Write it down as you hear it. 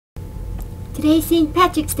Today's St.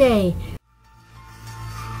 Patrick's Day.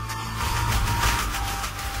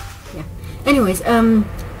 Yeah. Anyways, well,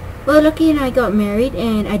 Lucky and I got married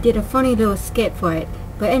and I did a funny little skit for it.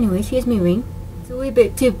 But anyways, here's my ring. It's a wee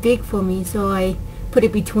bit too big for me, so I put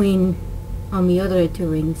it between the other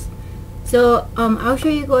two rings. So I'll show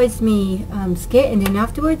you guys me skit, and then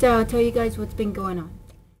afterwards I'll tell you guys what's been going on.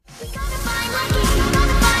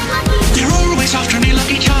 They're always after me,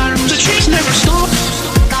 Lucky Charms. The chase never stops.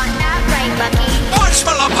 Got that right, Lucky. One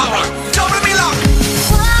spell of power, double me luck.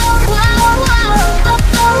 Wow, wow, wow, oh,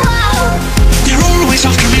 oh, wow. They're always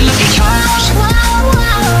after me, Lucky Charms. Wow,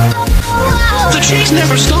 wow, oh, wow. The chase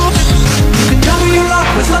never stops. You can double your luck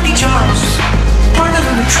with Lucky Charms. Part of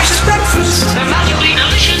a nutritious breakfast. They're magically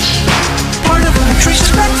delicious. Part of a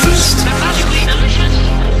nutritious breakfast. They're magically delicious.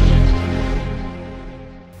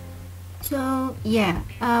 So yeah,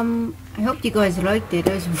 I hope you guys liked it.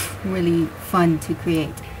 It was really fun to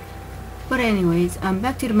create. But anyways,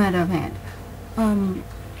 back to the matter of hand.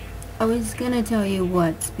 I was gonna tell you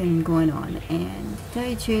what's been going on, and to tell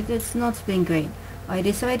you the truth, it's not been great. I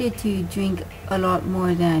decided to drink a lot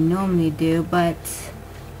more than I normally do, but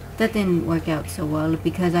that didn't work out so well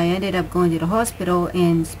because I ended up going to the hospital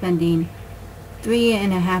and spending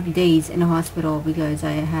 3.5 days in the hospital because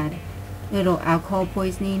I had little alcohol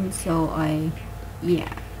poisoning. So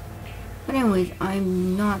yeah. But anyways,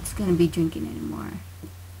 I'm not gonna be drinking anymore.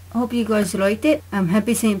 I hope you guys liked it.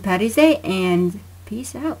 Happy St. Patty's Day and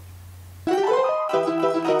peace out.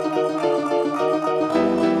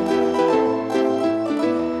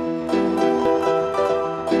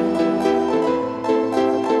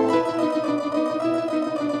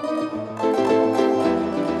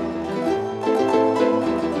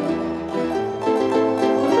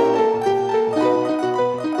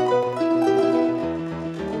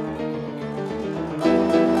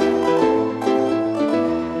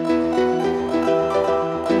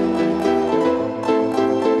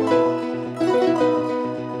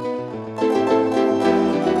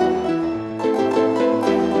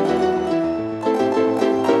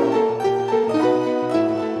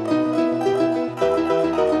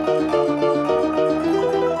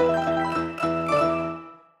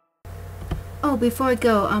 Oh, before I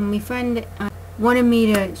go, my friend wanted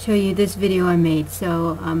me to show you this video I made,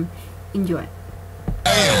 so enjoy.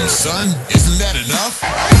 Damn, son, isn't that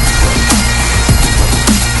enough?